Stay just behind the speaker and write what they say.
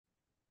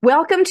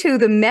Welcome to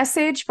the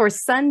message for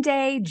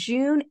Sunday,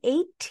 June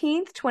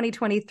 18th,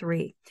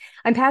 2023.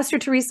 I'm Pastor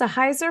Teresa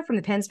Heiser from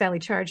the Penns Valley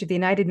Charge of the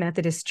United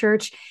Methodist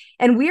Church,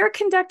 and we are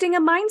conducting a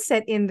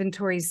mindset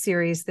inventory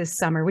series this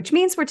summer, which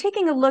means we're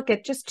taking a look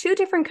at just two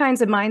different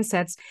kinds of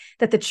mindsets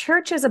that the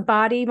church as a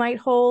body might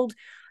hold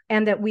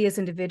and that we as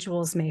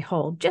individuals may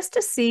hold, just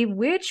to see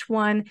which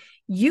one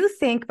you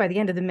think by the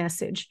end of the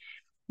message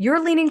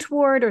you're leaning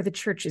toward or the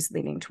church is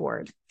leaning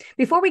toward.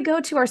 Before we go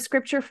to our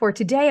scripture for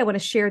today, I want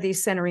to share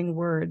these centering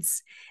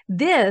words.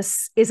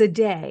 This is a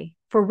day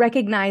for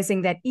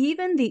recognizing that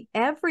even the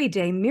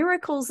everyday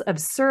miracles of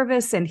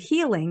service and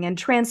healing and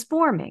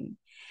transforming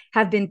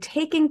have been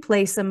taking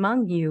place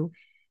among you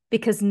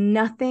because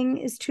nothing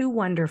is too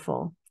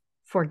wonderful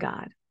for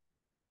God.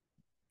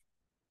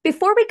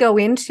 Before we go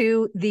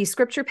into the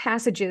scripture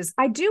passages,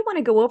 I do want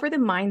to go over the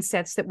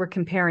mindsets that we're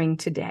comparing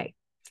today.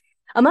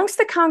 Amongst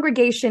the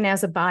congregation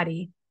as a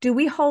body, do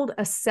we hold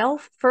a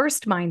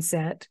self-first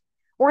mindset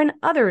or an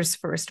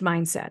others-first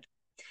mindset?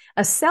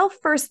 A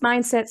self-first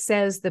mindset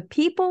says the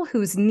people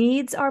whose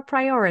needs are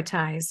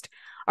prioritized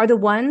are the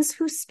ones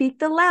who speak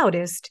the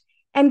loudest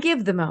and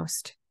give the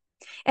most.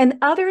 An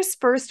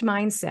others-first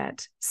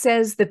mindset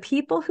says the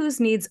people whose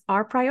needs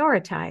are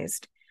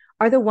prioritized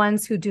are the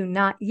ones who do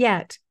not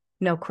yet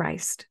know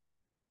Christ.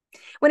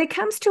 When it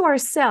comes to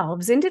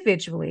ourselves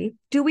individually,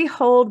 do we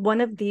hold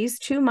one of these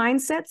two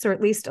mindsets, or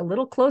at least a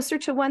little closer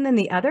to one than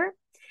the other?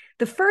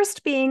 The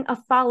first being a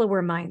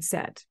follower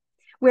mindset,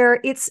 where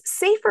it's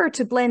safer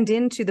to blend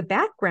into the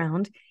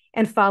background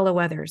and follow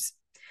others.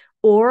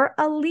 Or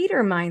a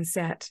leader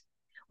mindset.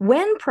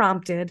 When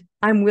prompted,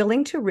 I'm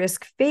willing to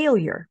risk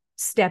failure,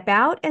 step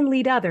out and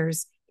lead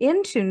others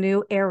into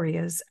new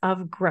areas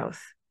of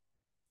growth.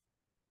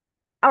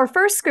 Our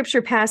first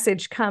scripture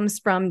passage comes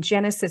from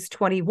Genesis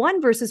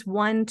 21, verses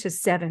 1 to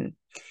 7.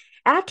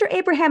 After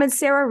Abraham and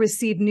Sarah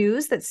received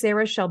news that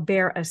Sarah shall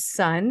bear a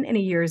son in a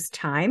year's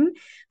time,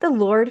 the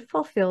Lord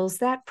fulfills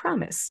that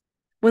promise.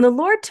 When the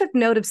Lord took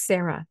note of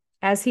Sarah,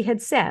 as he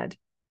had said,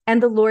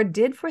 and the Lord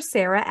did for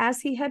Sarah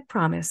as he had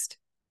promised.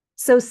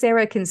 So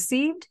Sarah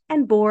conceived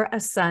and bore a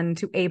son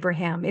to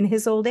Abraham in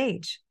his old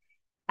age,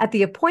 at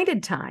the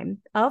appointed time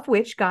of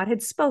which God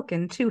had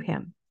spoken to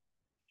him.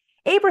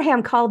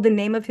 Abraham called the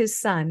name of his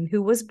son,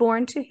 who was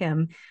born to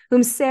him,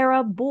 whom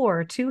Sarah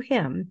bore to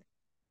him,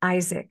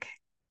 Isaac.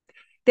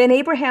 Then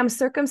Abraham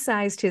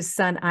circumcised his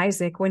son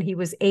Isaac when he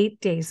was 8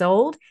 days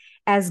old,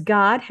 as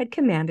God had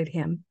commanded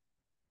him.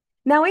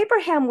 Now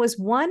Abraham was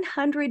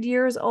 100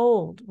 years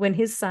old when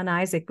his son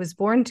Isaac was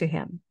born to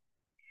him.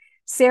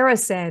 Sarah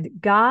said,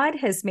 God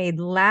has made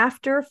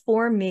laughter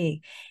for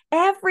me.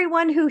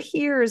 Everyone who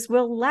hears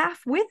will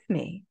laugh with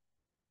me.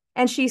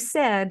 And she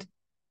said,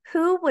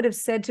 who would have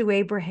said to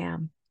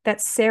Abraham that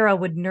Sarah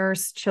would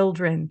nurse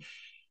children?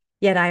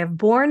 Yet I have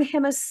borne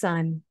him a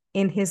son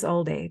in his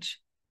old age.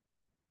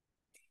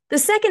 The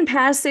second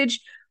passage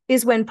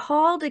is when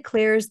Paul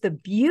declares the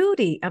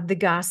beauty of the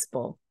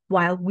gospel.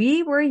 While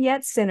we were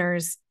yet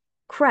sinners,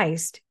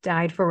 Christ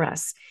died for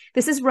us.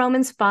 This is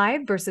Romans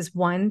 5, verses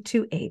 1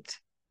 to 8.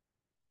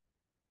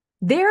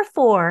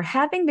 Therefore,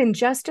 having been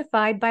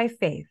justified by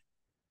faith,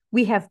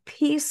 we have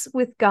peace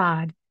with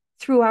God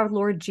through our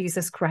Lord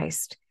Jesus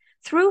Christ,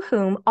 through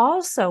whom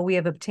also we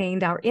have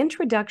obtained our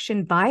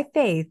introduction by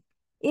faith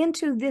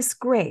into this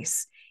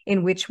grace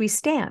in which we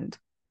stand,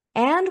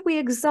 and we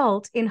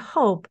exult in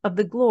hope of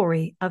the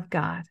glory of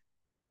God.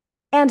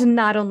 And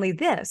not only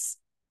this,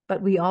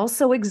 but we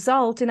also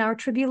exult in our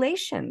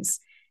tribulations,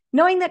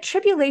 knowing that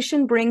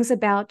tribulation brings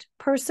about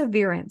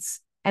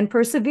perseverance, and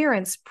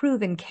perseverance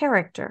proven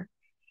character,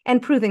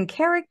 and proven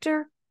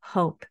character,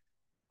 hope.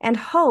 And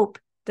hope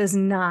does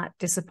not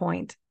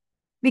disappoint,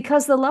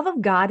 because the love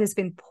of God has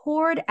been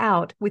poured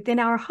out within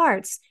our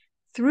hearts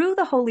through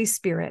the Holy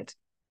Spirit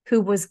who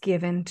was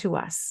given to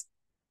us.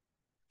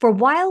 For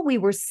while we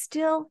were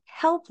still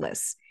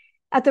helpless,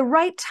 at the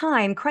right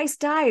time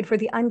Christ died for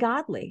the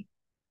ungodly.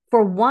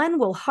 For one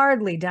will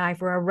hardly die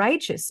for a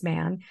righteous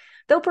man,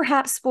 though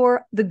perhaps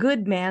for the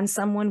good man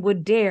someone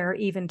would dare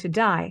even to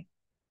die.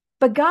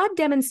 But God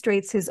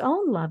demonstrates his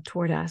own love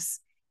toward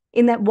us,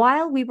 in that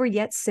while we were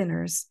yet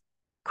sinners,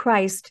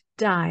 Christ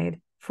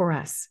died for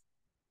us.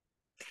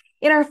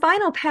 In our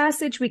final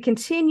passage, we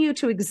continue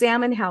to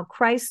examine how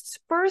Christ's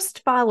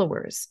first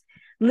followers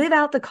live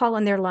out the call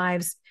in their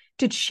lives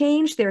to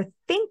change their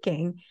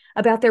thinking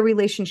about their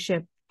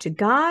relationship to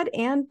God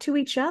and to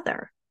each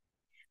other.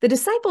 The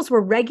disciples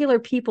were regular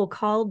people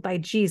called by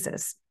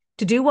Jesus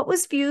to do what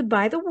was viewed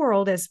by the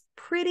world as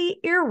pretty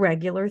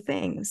irregular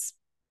things.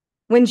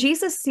 When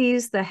Jesus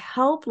sees the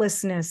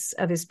helplessness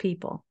of his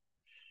people,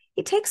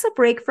 he takes a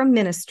break from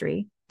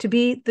ministry to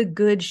be the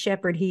good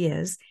shepherd he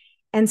is,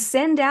 and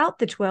send out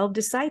the 12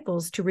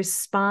 disciples to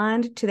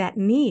respond to that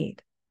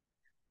need.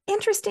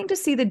 Interesting to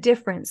see the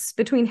difference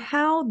between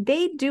how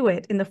they do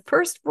it in the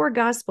first 4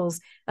 Gospels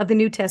of the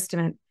New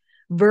Testament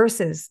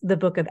versus the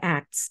book of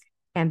Acts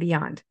and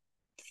beyond.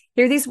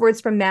 Hear these words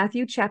from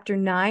Matthew chapter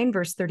 9,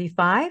 verse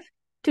 35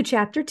 to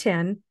chapter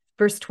 10,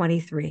 verse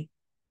 23.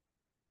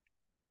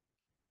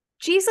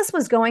 Jesus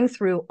was going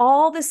through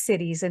all the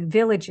cities and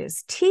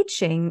villages,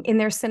 teaching in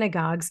their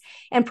synagogues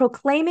and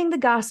proclaiming the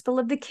gospel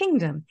of the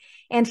kingdom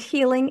and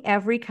healing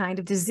every kind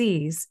of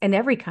disease and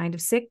every kind of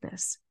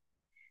sickness.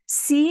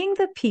 Seeing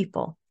the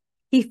people,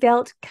 he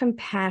felt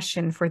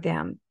compassion for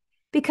them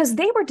because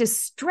they were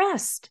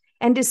distressed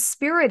and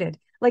dispirited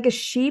like a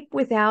sheep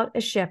without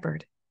a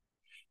shepherd.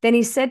 Then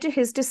he said to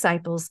his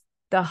disciples,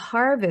 "The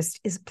harvest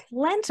is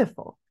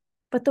plentiful,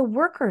 but the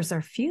workers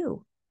are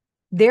few.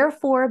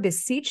 Therefore,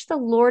 beseech the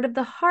Lord of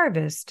the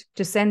harvest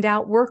to send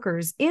out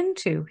workers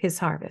into his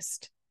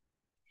harvest."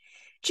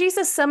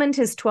 Jesus summoned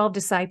his 12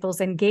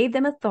 disciples and gave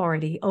them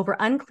authority over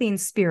unclean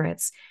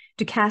spirits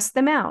to cast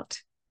them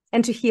out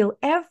and to heal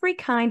every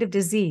kind of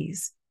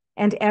disease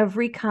and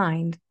every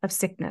kind of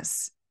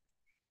sickness.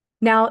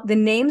 Now, the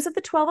names of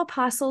the 12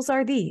 apostles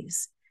are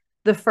these: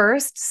 the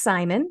first,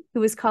 Simon,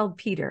 who is called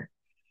Peter,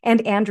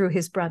 and Andrew,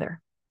 his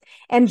brother,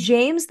 and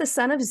James, the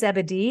son of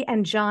Zebedee,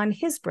 and John,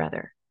 his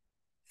brother,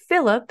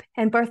 Philip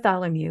and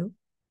Bartholomew,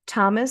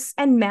 Thomas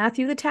and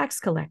Matthew the tax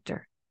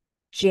collector,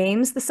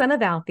 James the son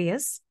of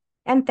Alphaeus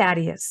and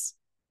Thaddeus,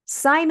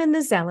 Simon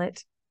the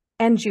zealot,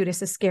 and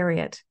Judas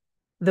Iscariot,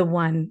 the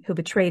one who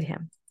betrayed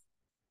him.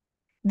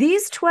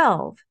 These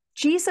 12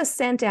 Jesus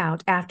sent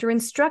out after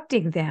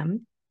instructing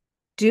them,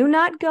 "Do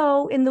not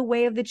go in the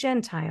way of the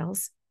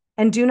Gentiles,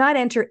 and do not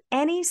enter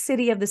any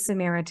city of the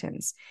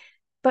Samaritans,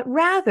 but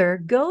rather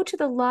go to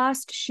the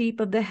lost sheep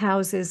of the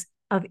houses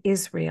of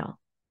Israel.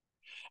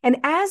 And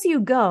as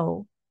you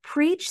go,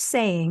 preach,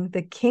 saying,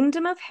 the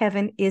kingdom of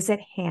heaven is at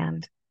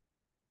hand.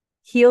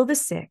 Heal the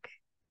sick,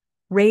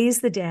 raise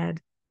the dead,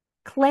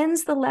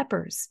 cleanse the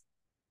lepers,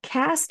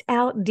 cast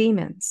out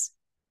demons.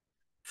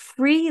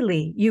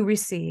 Freely you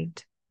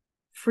received,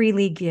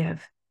 freely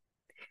give.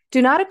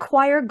 Do not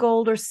acquire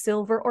gold or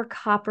silver or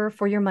copper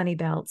for your money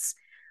belts,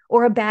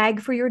 or a bag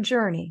for your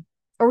journey,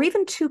 or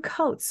even 2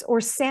 coats or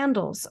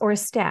sandals or a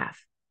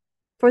staff.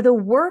 For the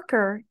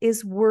worker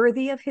is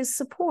worthy of his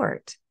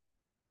support.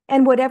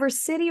 And whatever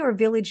city or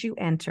village you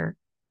enter,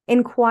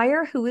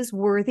 inquire who is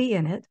worthy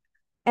in it,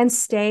 and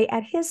stay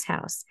at his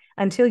house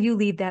until you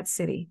leave that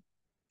city.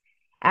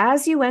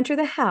 As you enter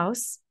the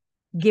house,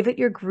 give it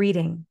your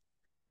greeting.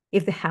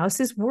 If the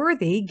house is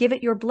worthy, give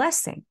it your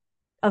blessing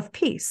of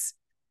peace.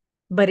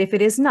 But if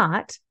it is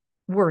not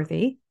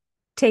worthy,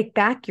 take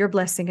back your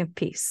blessing of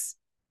peace.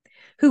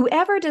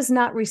 Whoever does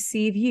not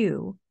receive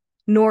you,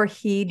 nor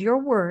heed your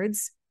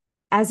words,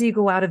 as you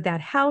go out of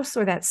that house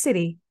or that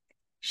city,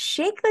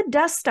 shake the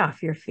dust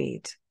off your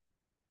feet.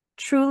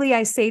 Truly,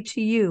 I say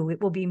to you,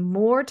 it will be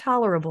more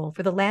tolerable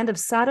for the land of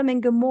Sodom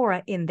and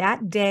Gomorrah in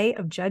that day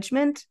of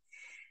judgment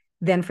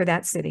than for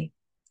that city.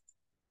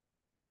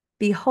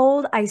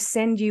 Behold, I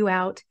send you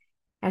out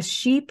as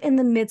sheep in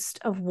the midst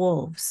of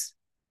wolves.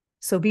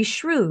 So be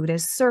shrewd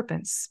as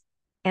serpents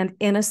and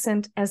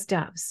innocent as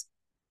doves.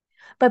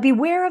 But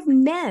beware of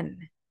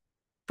men,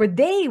 for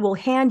they will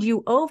hand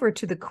you over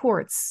to the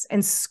courts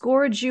and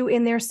scourge you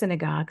in their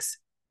synagogues.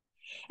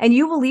 And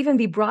you will even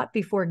be brought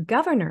before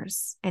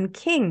governors and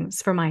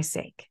kings for my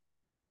sake,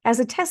 as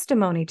a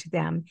testimony to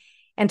them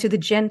and to the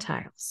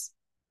Gentiles.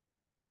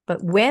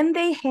 But when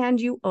they hand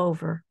you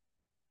over,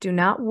 do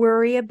not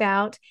worry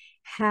about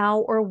how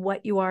or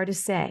what you are to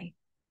say,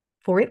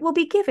 for it will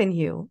be given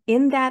you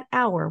in that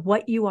hour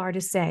what you are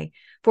to say.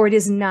 For it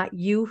is not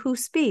you who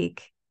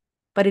speak,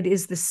 but it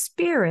is the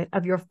Spirit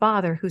of your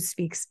Father who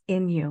speaks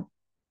in you.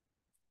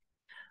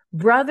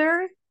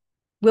 Brother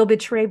will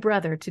betray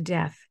brother to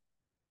death,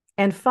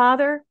 and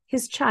father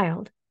his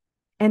child,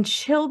 and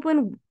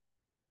children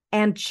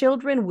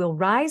will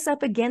rise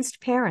up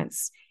against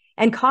parents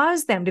and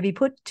cause them to be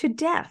put to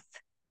death.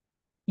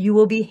 You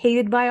will be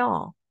hated by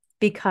all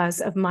because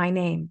of my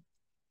name.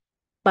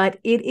 But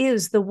it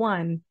is the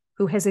one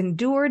who has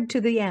endured to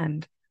the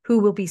end who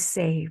will be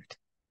saved.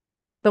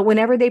 But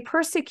whenever they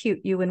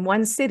persecute you in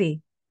one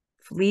city,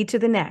 flee to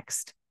the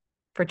next.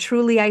 For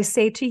truly I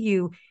say to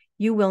you,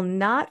 you will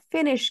not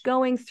finish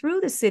going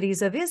through the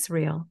cities of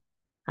Israel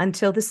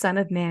until the Son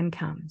of Man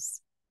comes.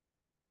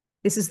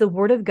 This is the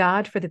word of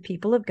God for the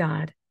people of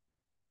God.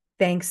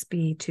 Thanks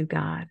be to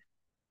God.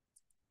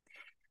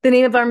 The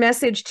name of our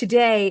message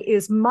today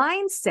is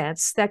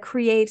Mindsets That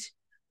Create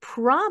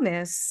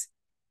Promise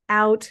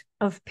Out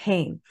of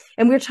Pain.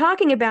 And we're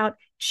talking about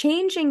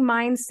changing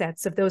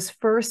mindsets of those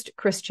first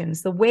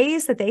Christians, the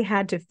ways that they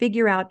had to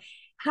figure out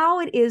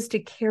how it is to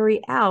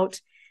carry out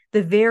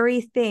the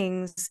very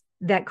things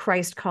that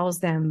Christ calls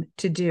them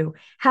to do,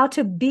 how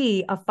to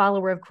be a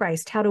follower of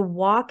Christ, how to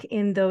walk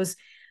in those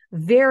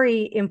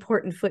very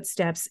important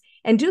footsteps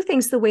and do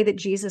things the way that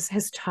Jesus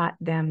has taught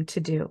them to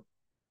do.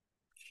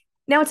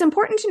 Now, it's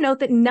important to note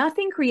that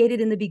nothing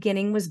created in the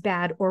beginning was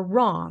bad or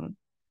wrong.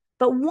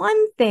 But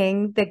one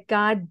thing that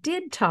God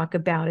did talk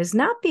about as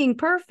not being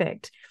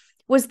perfect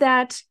was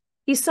that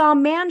he saw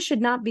man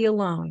should not be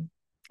alone.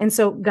 And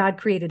so God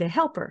created a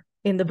helper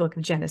in the book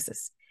of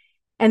Genesis.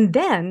 And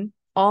then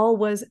all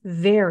was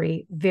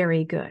very,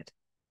 very good.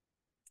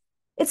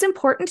 It's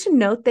important to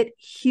note that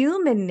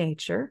human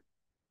nature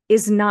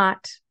is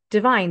not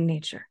divine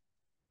nature.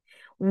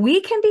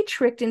 we can be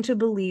tricked into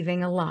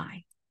believing a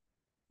lie.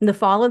 The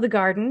fall of the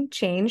garden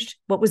changed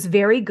what was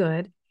very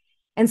good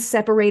and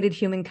separated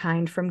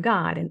humankind from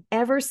God. And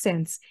ever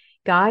since,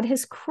 God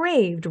has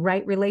craved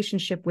right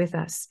relationship with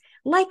us,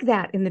 like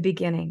that in the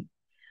beginning,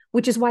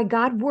 which is why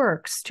God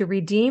works to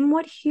redeem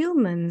what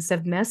humans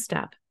have messed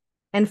up.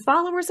 And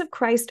followers of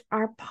Christ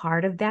are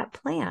part of that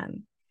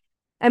plan.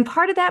 And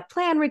part of that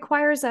plan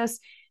requires us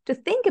to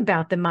think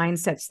about the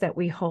mindsets that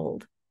we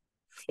hold.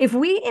 If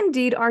we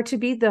indeed are to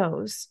be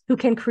those who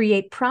can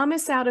create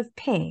promise out of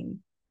pain,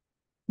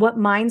 what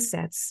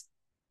mindsets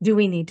do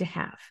we need to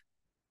have?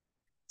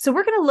 So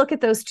we're going to look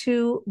at those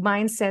two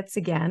mindsets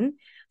again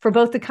for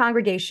both the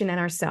congregation and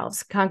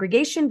ourselves.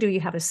 Congregation, do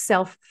you have a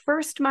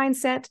self-first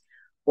mindset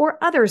or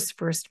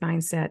others-first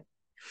mindset?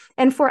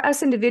 And for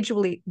us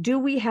individually, do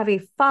we have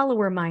a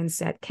follower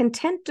mindset,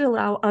 content to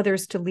allow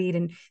others to lead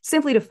and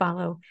simply to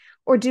follow?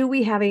 Or do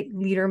we have a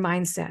leader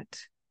mindset,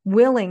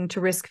 willing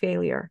to risk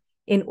failure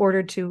in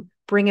order to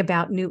bring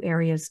about new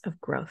areas of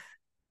growth?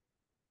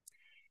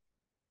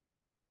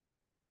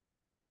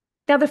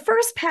 Now, the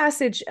first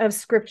passage of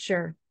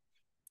scripture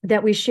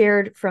that we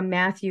shared from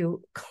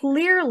Matthew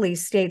clearly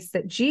states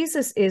that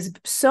Jesus is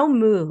so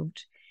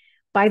moved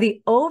by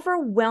the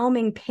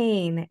overwhelming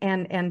pain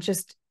and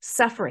just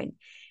suffering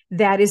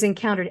that is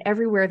encountered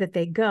everywhere that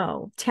they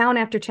go, town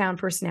after town,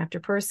 person after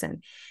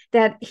person,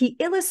 that he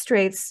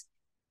illustrates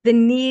the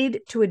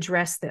need to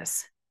address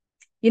this.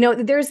 You know,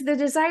 there's the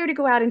desire to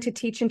go out and to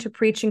teach and to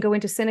preach and go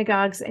into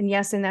synagogues. And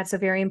yes, and that's a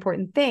very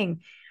important thing.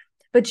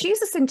 But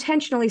Jesus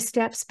intentionally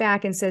steps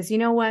back and says, you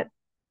know what?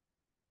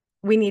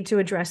 We need to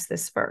address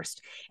this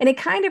first. And it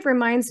kind of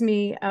reminds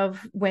me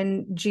of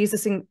when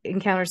Jesus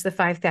encounters the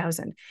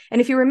 5,000.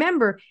 And if you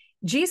remember,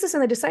 Jesus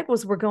and the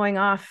disciples were going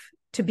off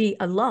to be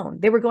alone.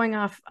 They were going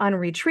off on a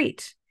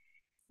retreat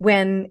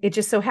when it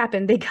just so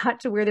happened they got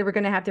to where they were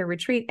going to have their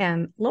retreat.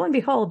 And lo and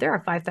behold, there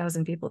are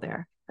 5,000 people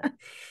there.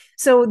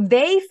 So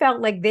they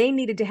felt like they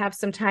needed to have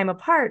some time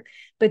apart.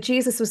 But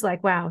Jesus was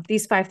like, wow,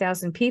 these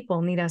 5,000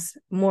 people need us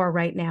more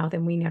right now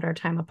than we need our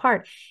time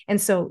apart.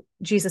 And so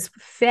Jesus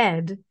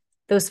fed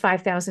those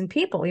 5,000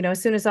 people. You know,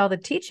 as soon as all the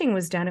teaching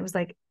was done, it was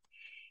like,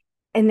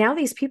 and now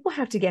these people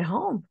have to get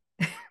home.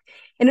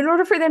 And in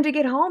order for them to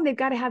get home, they've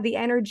got to have the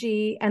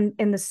energy and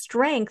the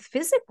strength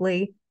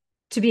physically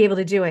to be able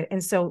to do it.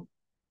 And so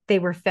they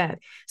were fed.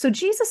 So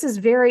Jesus is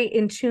very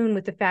in tune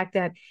with the fact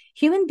that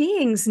human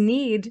beings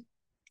need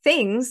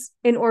things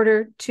in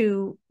order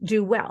to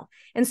do well.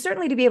 And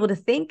certainly to be able to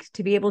think,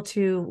 to be able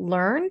to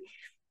learn,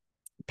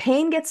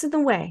 pain gets in the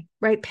way,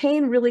 right?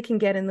 Pain really can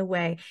get in the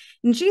way.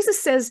 And Jesus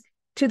says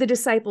to the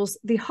disciples,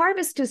 the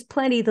harvest is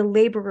plenty, the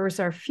laborers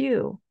are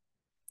few.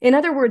 In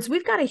other words,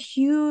 we've got a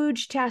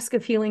huge task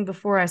of healing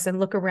before us, and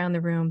look around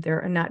the room.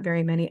 There are not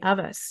very many of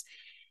us.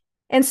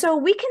 And so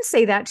we can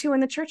say that too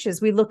in the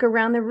churches. We look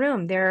around the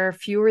room. There are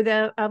fewer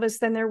of us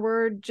than there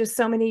were just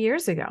so many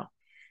years ago.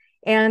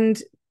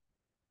 And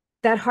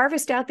that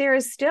harvest out there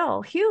is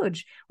still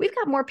huge. We've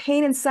got more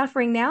pain and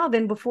suffering now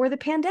than before the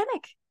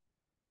pandemic.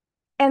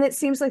 And it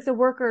seems like the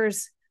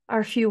workers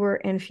are fewer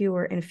and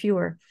fewer and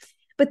fewer.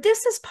 But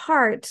this is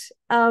part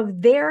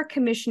of their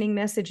commissioning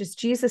message as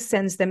Jesus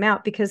sends them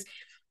out, because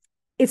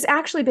it's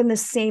actually been the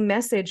same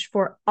message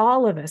for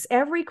all of us,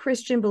 every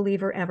Christian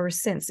believer ever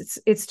since.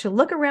 It's to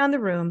look around the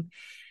room.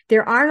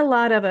 There aren't a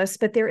lot of us,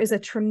 but there is a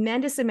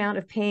tremendous amount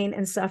of pain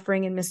and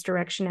suffering and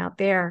misdirection out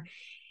there.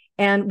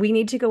 And we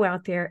need to go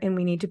out there and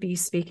we need to be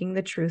speaking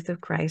the truth of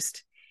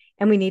Christ.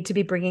 And we need to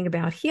be bringing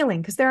about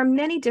healing, because there are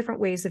many different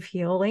ways of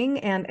healing.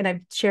 And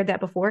I've shared that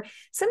before.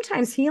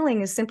 Sometimes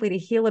healing is simply to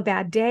heal a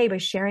bad day by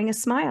sharing a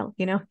smile.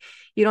 You know,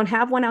 you don't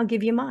have one, I'll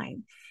give you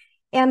mine.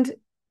 And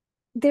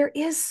there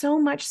is so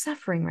much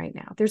suffering right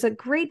now. There's a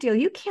great deal.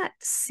 You can't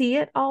see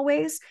it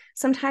always.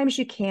 Sometimes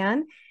you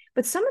can,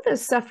 but some of the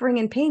suffering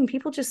and pain,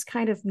 people just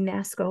kind of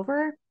mask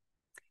over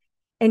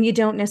and you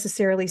don't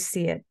necessarily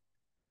see it.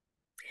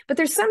 But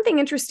there's something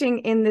interesting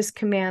in this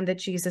command that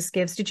Jesus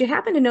gives. Did you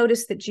happen to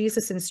notice that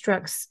Jesus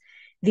instructs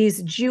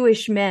these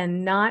Jewish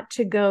men not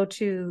to go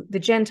to the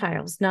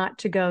Gentiles, not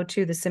to go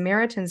to the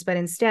Samaritans, but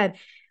instead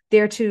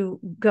they're to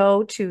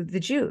go to the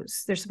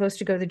Jews. They're supposed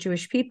to go to the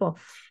Jewish people.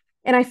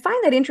 And I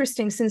find that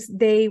interesting, since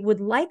they would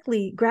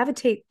likely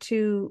gravitate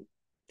to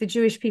the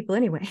Jewish people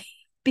anyway,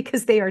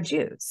 because they are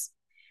Jews.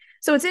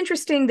 So it's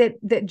interesting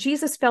that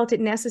Jesus felt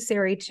it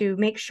necessary to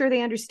make sure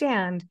they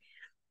understand,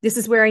 this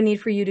is where I need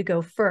for you to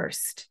go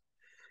first.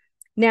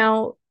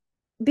 Now,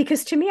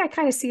 because to me, I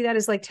kind of see that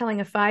as like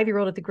telling a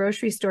 5-year-old at the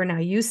grocery store, now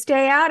you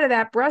stay out of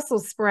that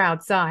Brussels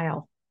sprouts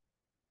aisle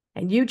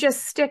and you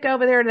just stick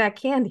over there to that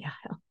candy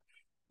aisle.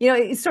 You know,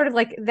 it's sort of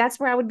like, that's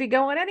where I would be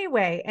going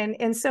anyway.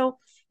 And so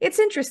it's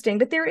interesting,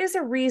 but there is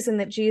a reason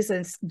that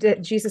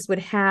Jesus would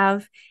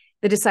have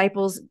the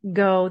disciples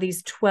go,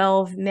 these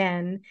 12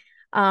 men,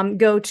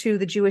 go to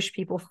the Jewish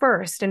people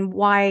first, and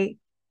why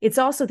it's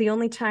also the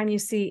only time you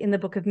see in the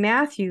book of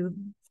Matthew,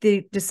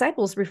 the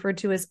disciples referred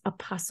to as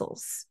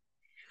apostles.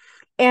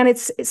 And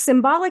it's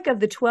symbolic of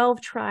the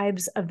 12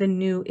 tribes of the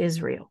new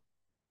Israel.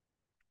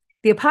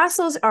 The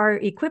apostles are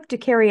equipped to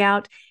carry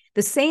out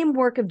the same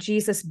work of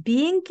Jesus,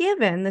 being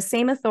given the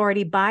same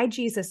authority by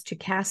Jesus to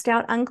cast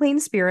out unclean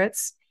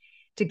spirits,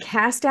 to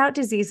cast out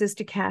diseases,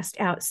 to cast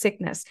out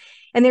sickness.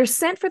 And they're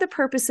sent for the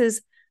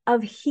purposes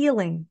of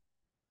healing,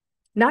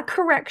 not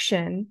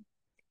correction,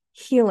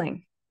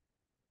 healing.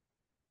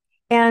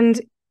 And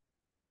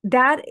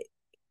that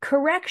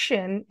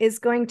correction is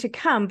going to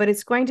come, but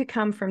it's going to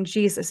come from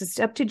Jesus. It's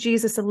up to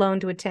Jesus alone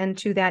to attend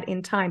to that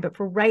in time. But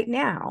for right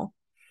now,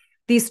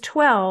 these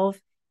 12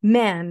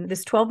 men,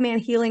 this 12-man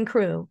healing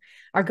crew,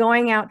 are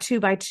going out 2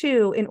 by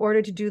 2 in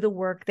order to do the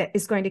work that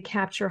is going to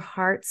capture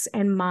hearts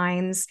and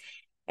minds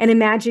and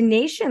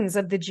imaginations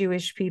of the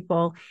Jewish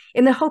people,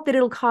 in the hope that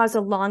it'll cause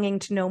a longing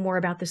to know more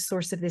about the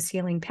source of this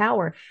healing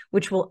power,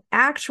 which will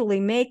actually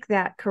make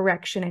that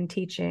correction and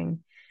teaching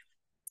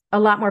a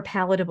lot more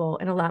palatable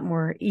and a lot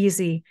more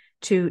easy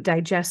to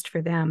digest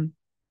for them.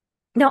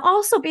 Now,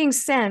 also being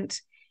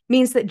sent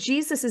means that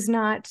Jesus is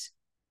not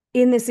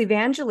in this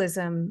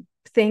evangelism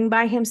thing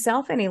by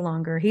himself any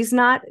longer. He's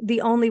not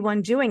the only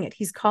one doing it.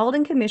 He's called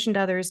and commissioned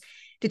others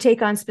to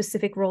take on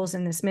specific roles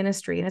in this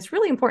ministry. And it's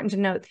really important to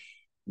note,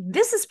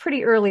 this is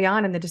pretty early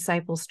on in the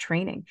disciples'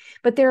 training,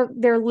 but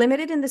they're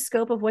limited in the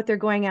scope of what they're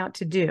going out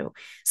to do.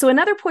 So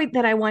another point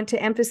that I want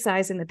to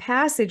emphasize in the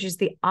passage is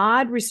the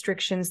odd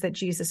restrictions that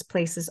Jesus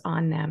places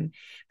on them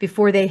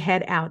before they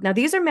head out. Now,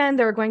 these are men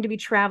that are going to be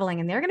traveling,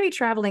 and they're going to be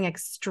traveling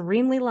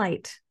extremely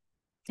light.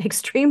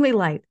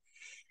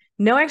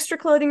 No extra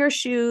clothing or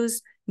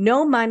shoes,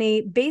 no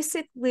money,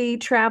 basically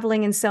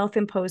traveling in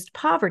self-imposed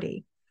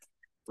poverty.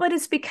 But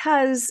it's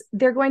because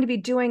they're going to be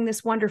doing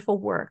this wonderful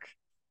work.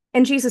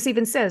 And Jesus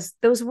even says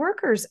those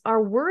workers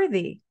are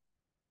worthy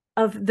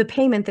of the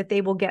payment that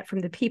they will get from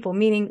the people,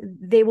 meaning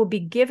they will be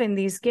given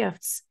these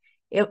gifts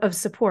of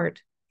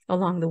support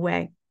along the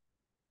way.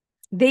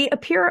 They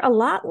appear a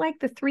lot like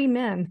the 3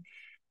 men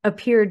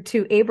appeared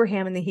to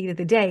Abraham in the heat of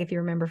the day, if you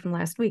remember from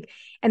last week,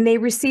 and they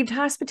received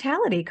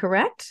hospitality,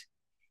 correct?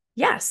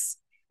 Yes.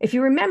 If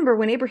you remember,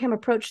 when Abraham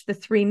approached the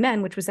 3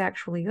 men, which was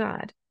actually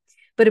God,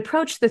 but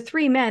approached the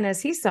 3 men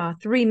as he saw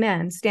 3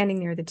 men standing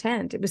near the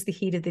tent. It was the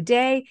heat of the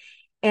day,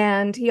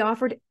 and he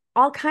offered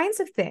all kinds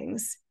of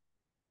things.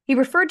 He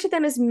referred to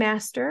them as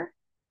master,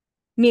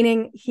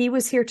 meaning he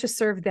was here to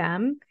serve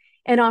them,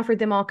 and offered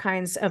them all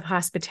kinds of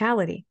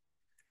hospitality.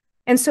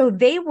 And so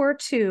they were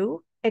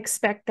to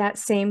expect that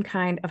same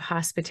kind of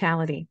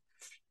hospitality.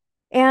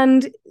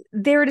 And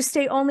they're to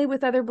stay only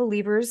with other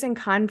believers and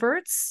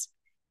converts.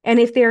 And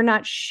if they're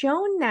not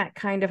shown that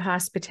kind of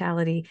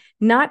hospitality,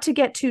 not to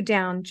get too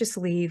down, just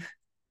leave.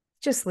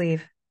 Just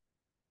leave.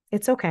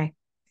 It's okay.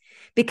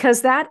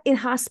 Because that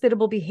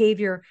inhospitable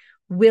behavior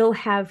will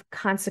have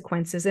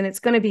consequences, and it's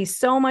going to be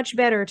so much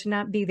better to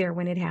not be there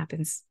when it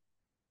happens.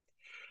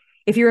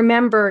 If you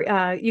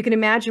remember, you can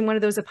imagine one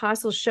of those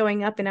apostles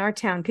showing up in our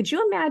town. Could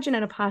you imagine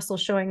an apostle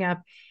showing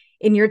up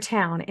in your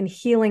town and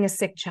healing a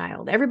sick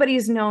child? Everybody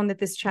has known that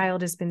this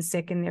child has been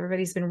sick, and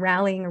everybody's been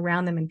rallying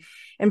around them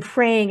and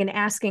praying and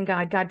asking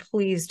God,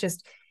 please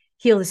just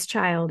heal this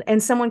child.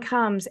 And someone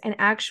comes and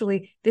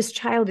actually this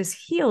child is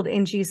healed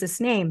in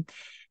Jesus' name.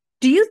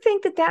 Do you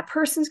think that that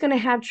person's going to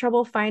have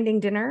trouble finding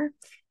dinner?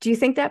 Do you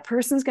think that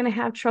person's going to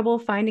have trouble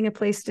finding a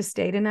place to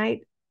stay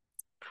tonight?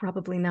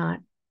 Probably not.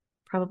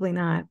 Probably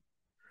not.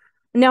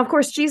 Now, of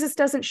course, Jesus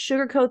doesn't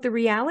sugarcoat the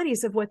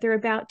realities of what they're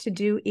about to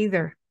do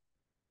either.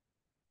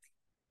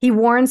 He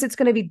warns it's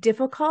going to be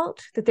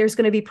difficult, that there's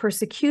going to be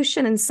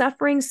persecution and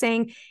suffering,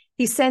 saying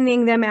he's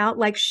sending them out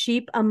like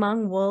sheep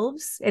among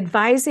wolves,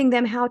 advising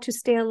them how to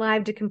stay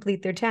alive to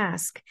complete their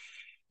task.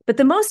 But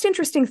the most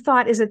interesting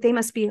thought is that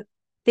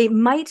they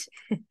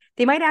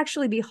might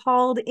actually be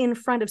hauled in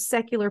front of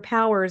secular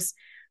powers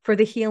for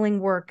the healing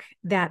work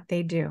that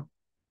they do.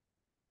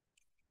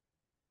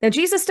 Now,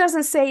 Jesus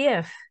doesn't say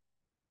if.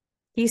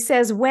 He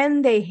says,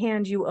 when they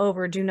hand you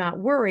over, do not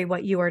worry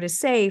what you are to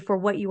say, for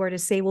what you are to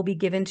say will be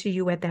given to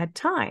you at that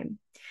time.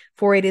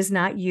 For it is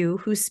not you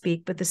who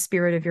speak, but the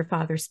Spirit of your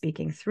Father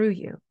speaking through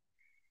you.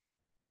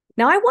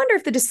 Now, I wonder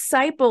if the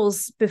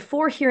disciples,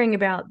 before hearing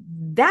about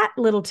that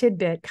little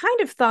tidbit,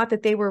 kind of thought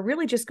that they were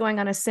really just going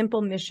on a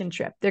simple mission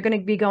trip. They're going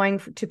to be going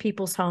to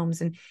people's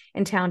homes and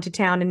town to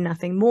town and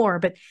nothing more.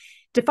 But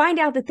to find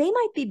out that they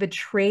might be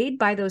betrayed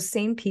by those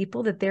same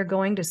people that they're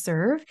going to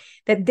serve,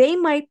 that they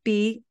might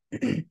be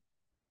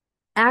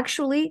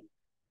actually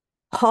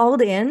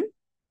hauled in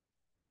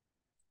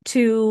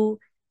to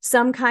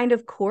some kind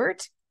of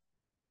court.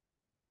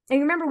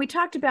 And remember, we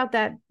talked about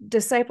that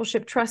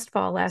discipleship trust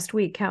fall last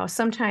week, how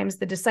sometimes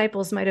the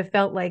disciples might have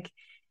felt like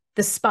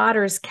the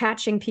spotters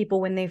catching people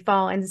when they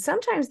fall. And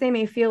sometimes they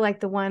may feel like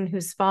the one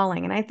who's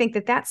falling. And I think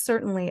that that's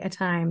certainly a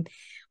time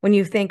when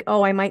you think,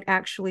 oh, I might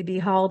actually be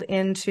hauled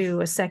into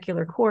a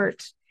secular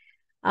court,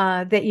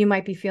 that you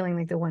might be feeling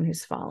like the one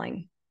who's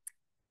falling.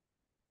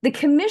 The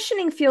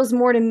commissioning feels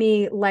more to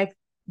me like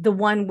the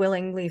one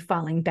willingly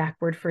falling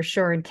backward for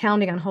sure, and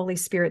counting on Holy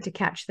Spirit to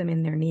catch them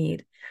in their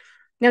need.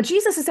 Now,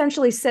 Jesus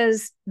essentially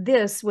says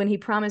this when he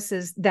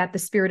promises that the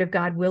Spirit of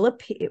God will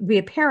be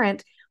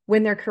apparent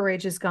when their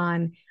courage is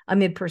gone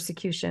amid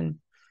persecution.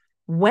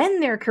 When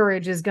their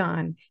courage is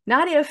gone,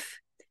 not if,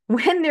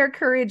 when their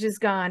courage is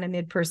gone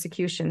amid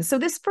persecution. So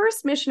this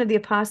first mission of the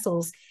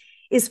apostles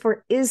is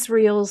for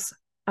Israel's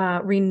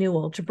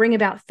renewal, to bring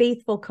about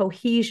faithful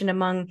cohesion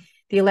among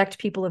the elect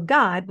people of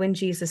God, when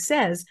Jesus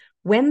says,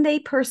 when they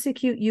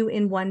persecute you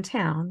in one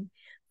town,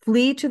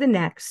 flee to the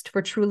next,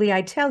 for truly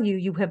I tell you,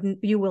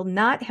 you will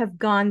not have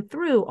gone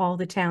through all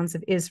the towns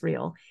of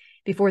Israel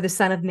before the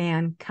Son of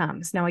Man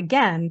comes. Now,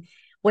 again,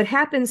 what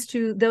happens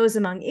to those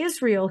among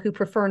Israel who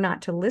prefer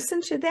not to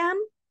listen to them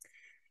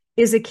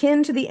is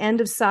akin to the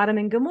end of Sodom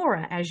and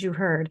Gomorrah, as you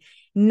heard.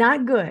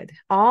 Not good,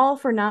 all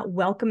for not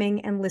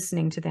welcoming and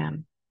listening to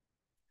them.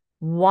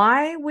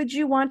 Why would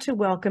you want to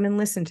welcome and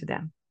listen to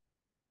them?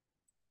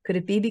 Could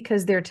it be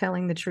because they're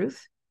telling the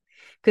truth?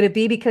 Could it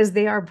be because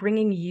they are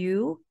bringing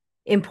you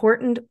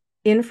important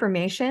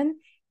information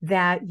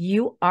that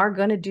you are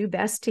going to do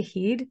best to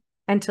heed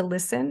and to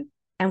listen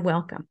and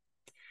welcome?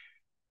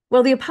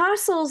 Well, the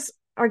apostles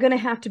are going to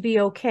have to be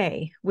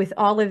okay with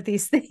all of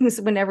these things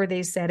whenever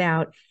they set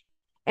out.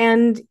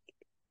 And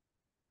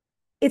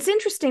it's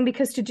interesting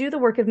because to do the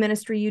work of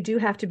ministry, you do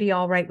have to be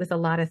all right with a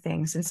lot of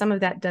things. And some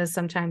of that does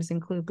sometimes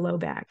include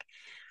blowback.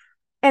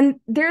 And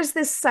there's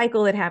this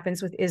cycle that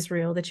happens with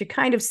Israel that you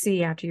kind of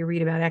see after you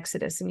read about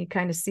Exodus, and you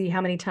kind of see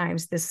how many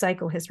times this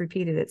cycle has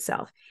repeated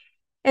itself.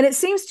 And it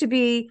seems to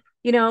be,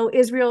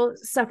 Israel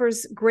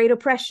suffers great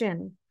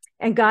oppression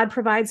and God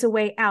provides a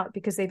way out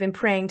because they've been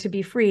praying to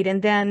be freed.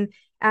 And then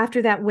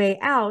after that way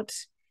out,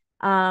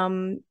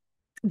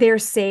 they're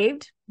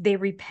saved, they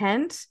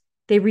repent,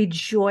 they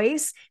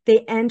rejoice, they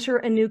enter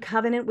a new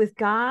covenant with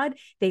God,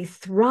 they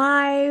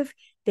thrive,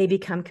 they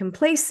become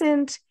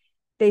complacent,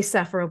 they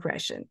suffer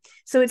oppression.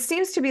 So it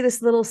seems to be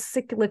this little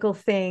cyclical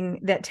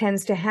thing that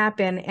tends to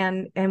happen.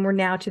 And we're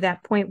now to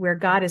that point where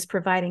God is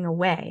providing a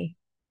way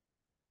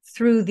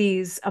through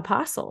these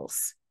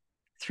apostles,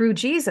 through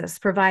Jesus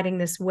providing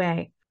this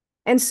way.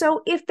 And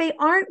so if they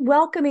aren't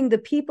welcoming the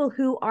people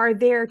who are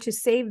there to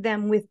save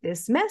them with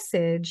this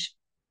message,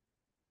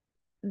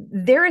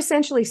 they're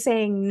essentially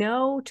saying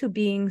no to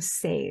being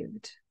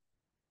saved.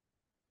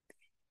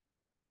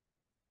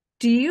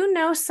 Do you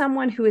know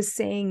someone who is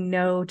saying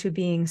no to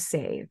being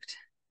saved?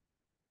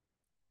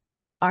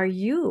 Are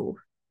you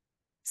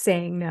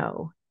saying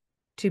no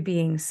to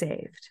being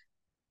saved?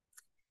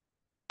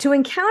 To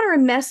encounter a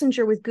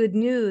messenger with good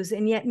news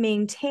and yet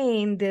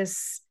maintain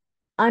this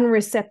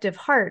unreceptive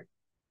heart,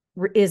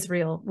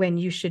 Israel, when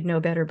you should know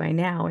better by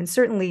now, and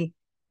certainly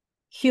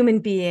human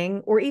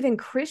being or even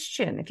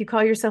Christian, if you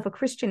call yourself a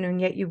Christian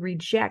and yet you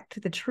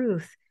reject the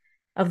truth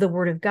of the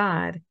word of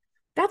God,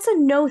 that's a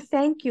no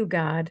thank you,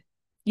 God.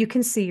 You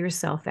can see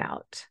yourself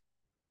out.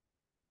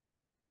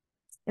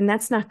 And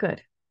that's not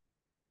good.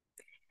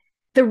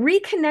 The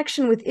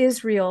reconnection with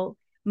Israel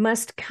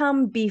must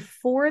come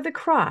before the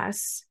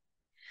cross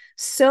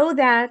so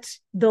that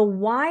the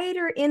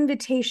wider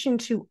invitation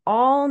to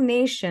all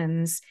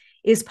nations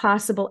is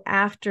possible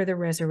after the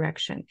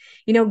resurrection.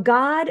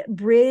 God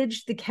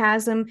bridged the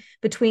chasm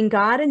between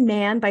God and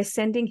man by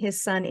sending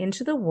his son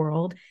into the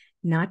world,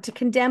 not to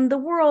condemn the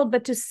world,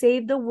 but to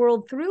save the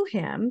world through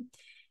him,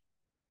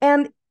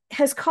 and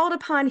has called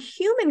upon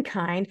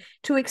humankind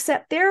to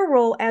accept their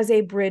role as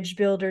a bridge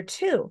builder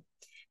too,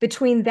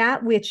 between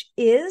that which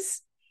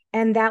is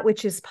and that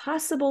which is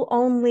possible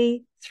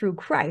only through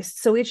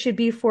Christ. So it should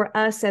be for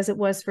us, as it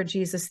was for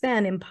Jesus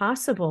then,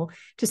 impossible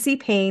to see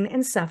pain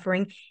and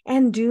suffering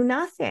and do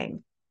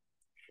nothing.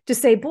 To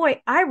say,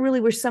 boy, I really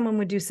wish someone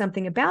would do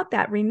something about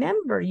that.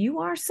 Remember, you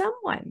are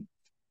someone.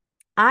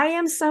 I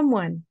am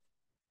someone.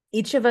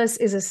 Each of us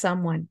is a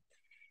someone.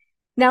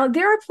 Now,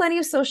 there are plenty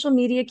of social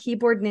media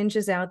keyboard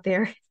ninjas out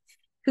there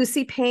who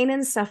see pain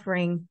and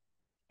suffering,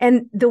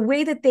 and the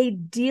way that they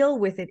deal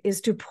with it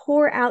is to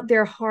pour out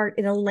their heart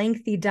in a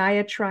lengthy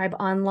diatribe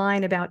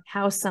online about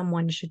how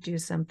someone should do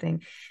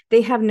something.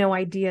 They have no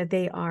idea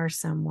they are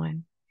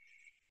someone,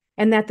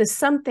 and that the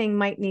something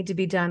might need to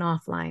be done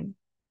offline.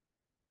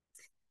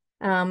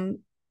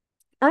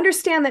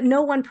 Understand that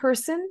no one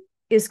person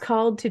is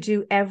called to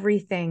do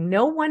everything.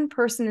 No one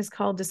person is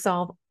called to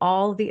solve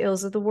all the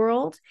ills of the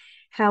world.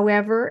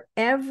 However,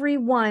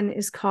 everyone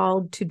is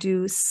called to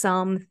do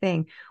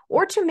something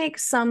or to make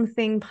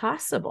something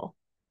possible.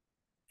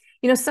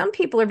 Some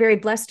people are very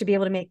blessed to be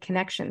able to make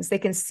connections. They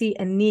can see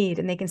a need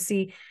and they can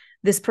see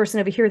this person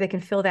over here, they can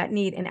fill that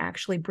need and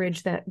actually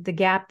bridge the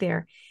gap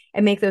there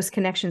and make those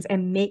connections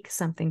and make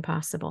something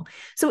possible.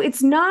 So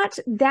it's not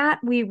that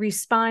we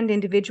respond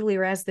individually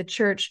or as the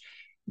church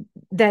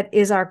that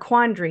is our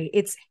quandary,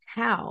 it's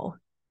how.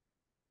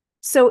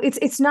 So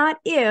it's not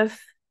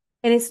if,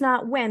 and it's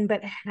not when,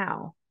 but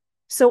how.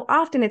 So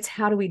often it's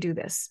how do we do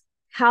this?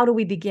 How do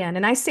we begin?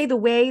 And I say the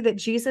way that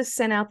Jesus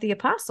sent out the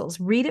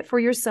apostles. Read it for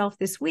yourself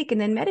this week and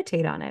then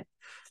meditate on it.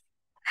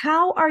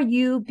 How are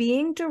you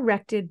being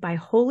directed by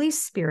Holy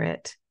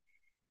Spirit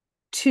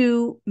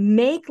to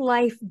make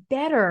life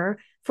better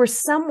for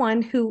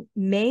someone who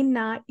may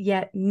not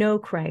yet know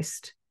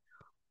Christ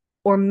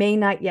or may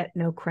not yet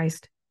know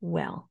Christ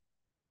well?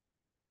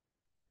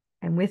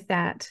 And with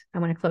that, I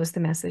want to close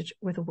the message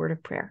with a word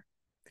of prayer.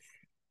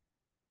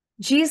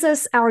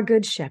 Jesus, our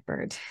good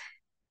shepherd,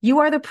 You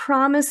are the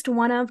promised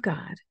one of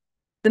God,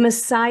 the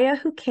Messiah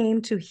who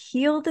came to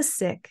heal the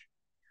sick,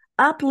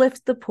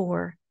 uplift the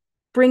poor,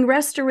 bring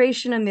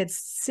restoration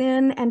amidst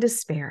sin and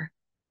despair.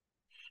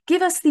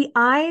 Give us the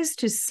eyes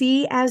to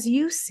see as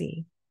you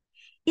see,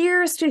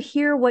 ears to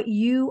hear what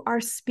you are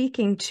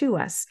speaking to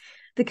us,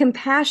 the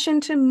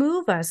compassion to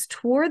move us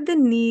toward the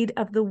need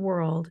of the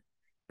world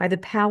by the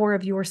power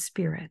of your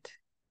Spirit.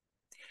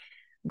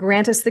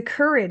 Grant us the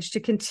courage to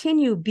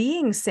continue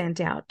being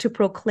sent out to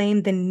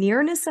proclaim the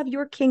nearness of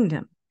your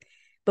kingdom,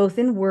 both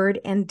in word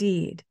and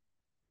deed.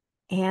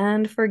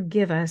 And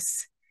forgive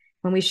us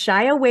when we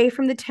shy away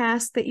from the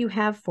task that you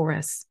have for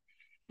us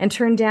and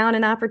turn down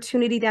an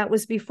opportunity that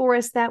was before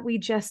us that we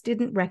just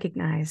didn't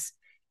recognize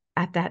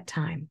at that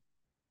time.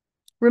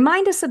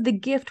 Remind us of the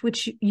gift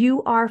which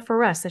you are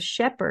for us, a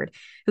shepherd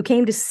who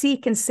came to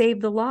seek and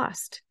save the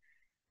lost,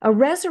 a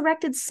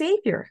resurrected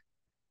Savior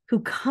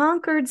who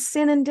conquered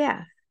sin and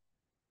death,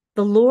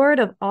 the Lord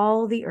of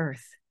all the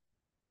earth.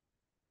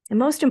 And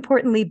most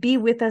importantly, be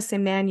with us,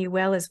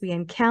 Emmanuel, as we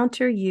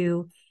encounter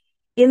you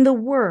in the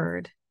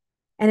Word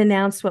and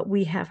announce what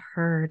we have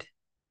heard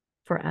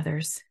for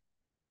others.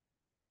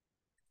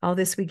 All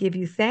this we give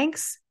you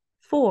thanks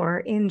for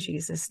in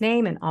Jesus'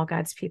 name, and all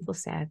God's people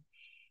said,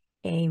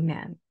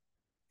 amen.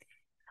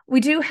 We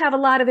do have a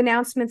lot of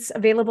announcements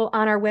available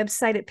on our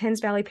website at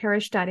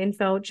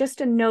pennsvalleyparish.info. Just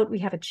a note, we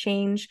have a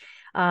change.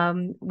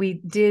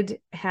 We did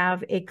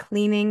have a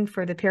cleaning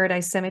for the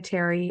Paradise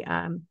Cemetery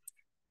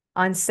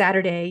on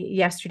Saturday,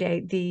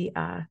 yesterday, the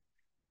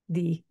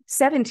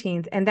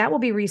 17th, and that will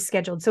be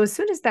rescheduled. So as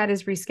soon as that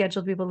is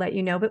rescheduled, we will let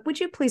you know. But would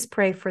you please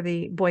pray for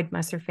the Boyd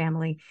Musser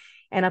family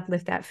and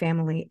uplift that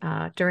family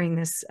during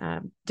this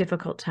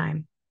difficult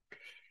time?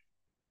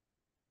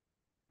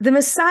 The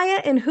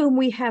Messiah in whom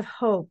we have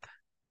hope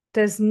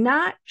does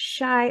not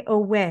shy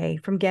away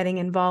from getting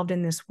involved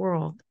in this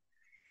world.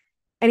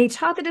 And he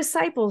taught the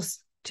disciples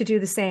to do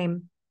the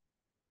same.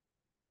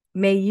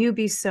 May you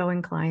be so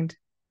inclined.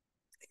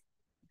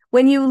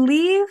 When you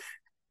leave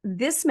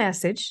this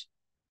message,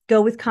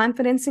 go with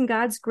confidence in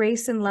God's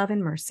grace and love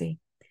and mercy,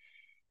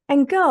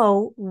 and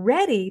go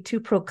ready to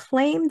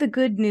proclaim the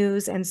good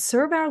news and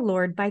serve our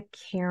Lord by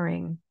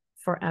caring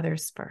for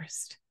others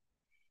first.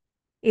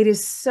 It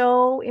is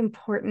so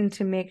important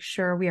to make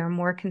sure we are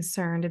more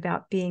concerned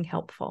about being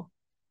helpful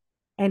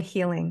and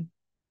healing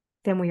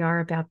than we are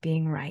about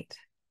being right.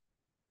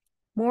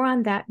 More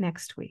on that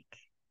next week.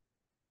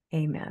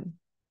 Amen.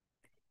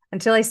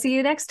 Until I see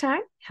you next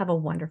time, have a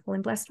wonderful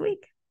and blessed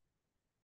week.